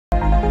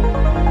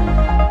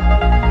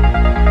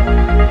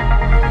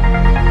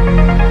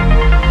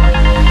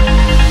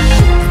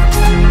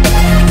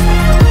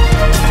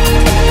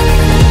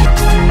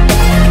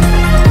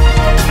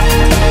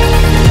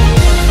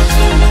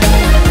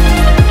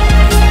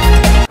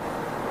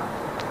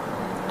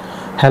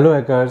Hello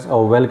hackers,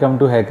 welcome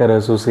to Hacker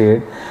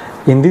Associate.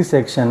 In this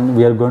section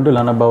we are going to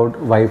learn about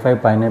Wi-Fi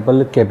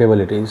Pineapple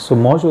capabilities. So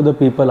most of the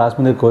people ask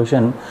me the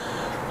question,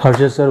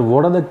 Harshit sir,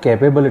 what are the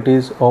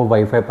capabilities of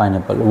Wi-Fi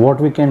Pineapple?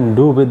 What we can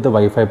do with the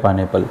Wi-Fi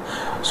Pineapple?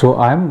 So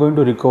I am going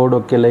to record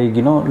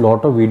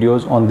lot of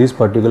videos on this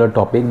particular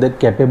topic, the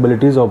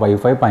capabilities of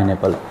Wi-Fi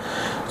Pineapple.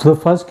 So the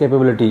first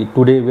capability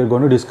today we are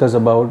going to discuss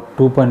about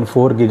 2.4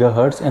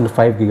 gigahertz and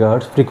 5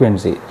 gigahertz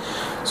frequency.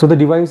 So the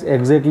device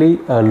exactly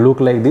look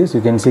like this.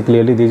 You can see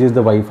clearly this is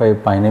the Wi-Fi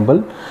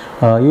Pineapple.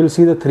 You will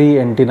see the three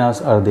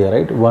antennas are there,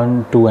 right?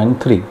 1, 2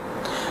 and 3.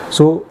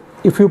 So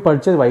if you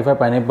purchase Wi-Fi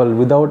Pineapple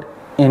without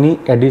any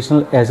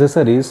additional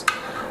accessories,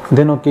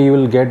 then okay, you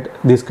will get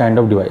this kind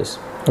of device,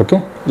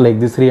 okay, like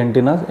these three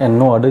antennas and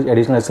no other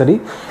additional accessory,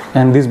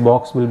 and this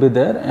box will be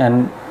there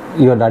and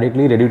you are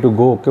directly ready to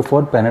go, okay,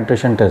 for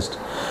penetration test.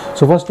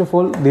 So first of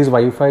all, this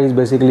Wi-Fi is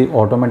basically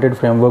automated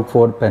framework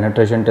for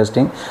penetration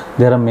testing.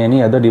 There are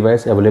many other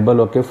devices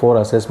available, okay, for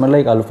assessment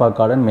like Alpha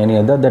Card and many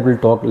other that will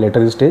talk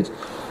later stage.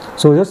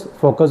 So just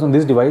focus on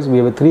this device. We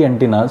have three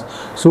antennas.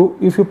 So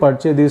if you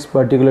purchase this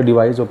particular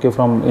device, okay,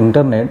 from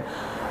internet,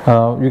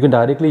 you can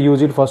directly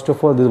use it. First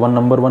of all, this is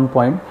number one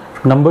point.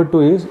 Number two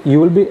is you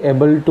will be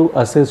able to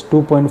assess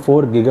 2.4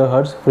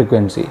 gigahertz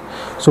frequency.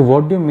 So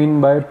what do you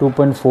mean by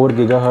 2.4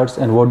 gigahertz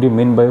and what do you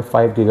mean by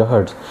 5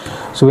 gigahertz?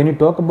 So when you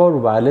talk about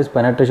wireless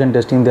penetration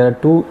testing, there are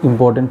two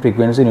important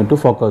frequencies you need to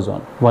focus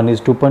on. One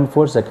is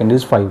 2.4, second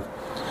is 5.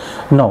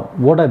 Now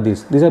what are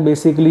these? These are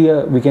basically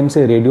we can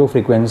say radio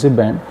frequency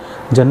band,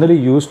 generally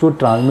used to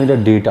transmit the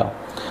data.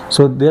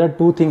 So there are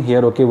two things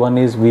here, okay. One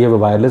is we have a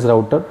wireless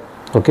router,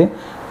 okay,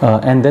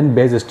 and then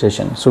base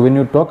station. So when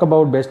you talk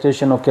about base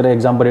station, okay,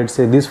 example, let's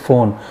say this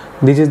phone,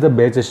 this is the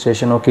base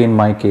station, okay, in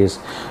my case.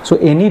 So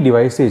any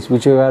devices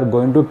which you are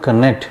going to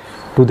connect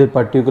to the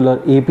particular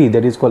AP,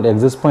 that is called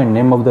access point,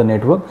 name of the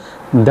network,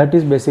 that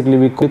is basically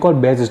we call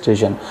base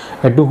station,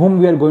 and to whom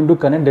we are going to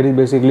connect, that is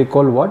basically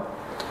called what?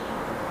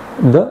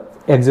 The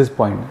access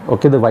point,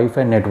 okay, the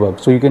Wi-Fi network.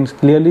 So you can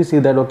clearly see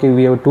that, okay,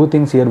 we have two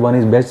things here. One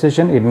is base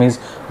station, it means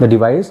the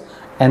device,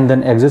 and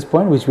then access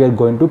point which we are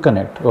going to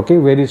connect, okay,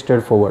 very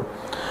straightforward.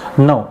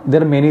 Now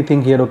there are many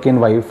things here, okay, in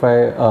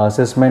Wi-Fi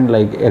assessment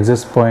like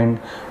access point,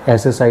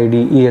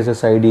 SSID,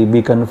 ESSID,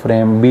 beacon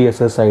frame,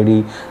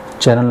 BSSID,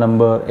 channel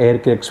number, air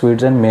crack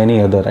suites and many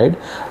other, right,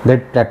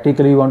 that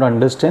practically you want to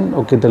understand,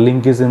 okay, the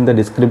link is in the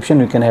description.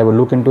 You can have a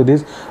look into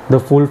this, the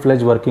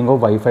full-fledged working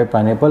of Wi-Fi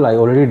Pineapple I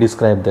already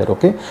described there,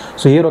 okay.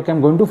 So here, okay,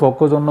 I'm going to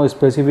focus on now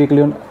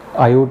specifically on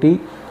IoT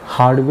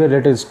hardware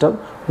related stuff.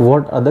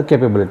 What are the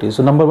capabilities?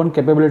 So number one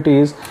capability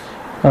is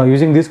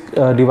using this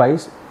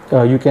device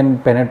you can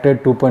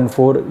penetrate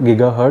 2.4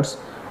 gigahertz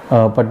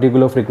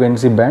particular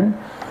frequency band.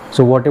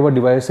 So whatever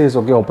device is,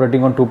 okay,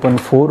 operating on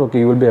 2.4, okay,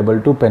 you will be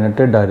able to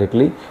penetrate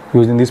directly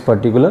using this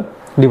particular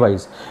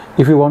device.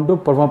 If you want to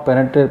perform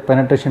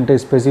penetration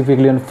test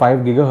specifically on 5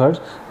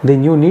 gigahertz,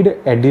 then you need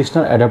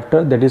additional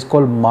adapter, that is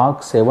called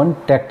Mark VII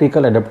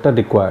tactical adapter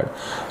required.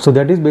 So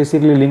that is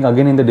basically link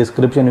again in the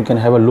description. You can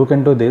have a look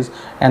into this,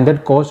 and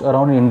that cost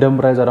around Indian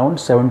price around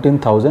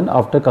 17,000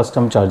 after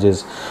custom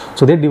charges.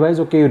 So that device,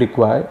 okay, you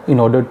require in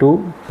order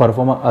to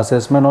perform an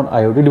assessment on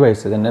IoT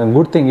devices. And the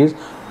good thing is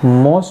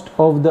most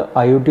of the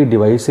IoT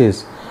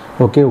devices,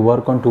 okay,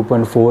 work on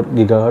 2.4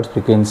 gigahertz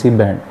frequency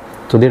band.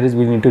 So that is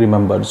we need to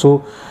remember.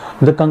 So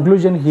the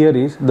conclusion here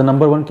is the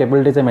number one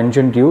capabilities I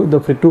mentioned to you, the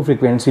two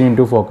frequency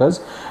into focus.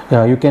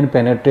 You can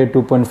penetrate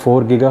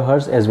 2.4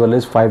 gigahertz as well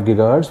as 5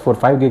 gigahertz. For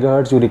 5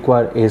 gigahertz you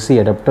require AC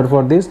adapter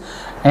for this,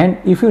 and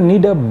if you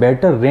need a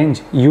better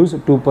range, use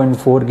 2.4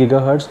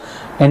 gigahertz,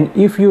 and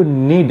if you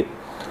need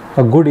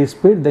a good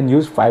speed, then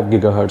use 5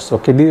 gigahertz,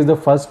 okay. This is the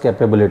first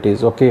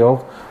capabilities, okay,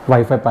 of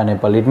Wi-Fi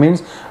Pineapple. It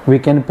means we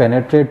can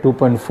penetrate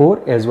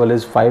 2.4 as well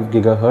as 5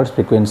 gigahertz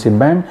frequency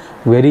band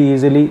very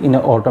easily in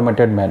an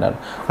automated manner.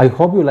 I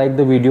hope you like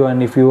the video,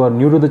 and if you are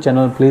new to the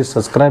channel, please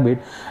subscribe it,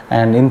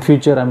 and in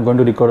future I'm going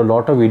to record a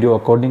lot of video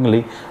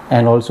accordingly,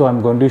 and also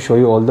I'm going to show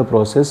you all the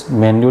process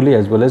manually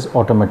as well as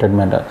automated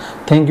manner.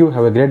 Thank you,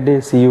 have a great day,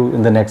 see you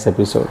in the next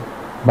episode.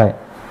 Bye.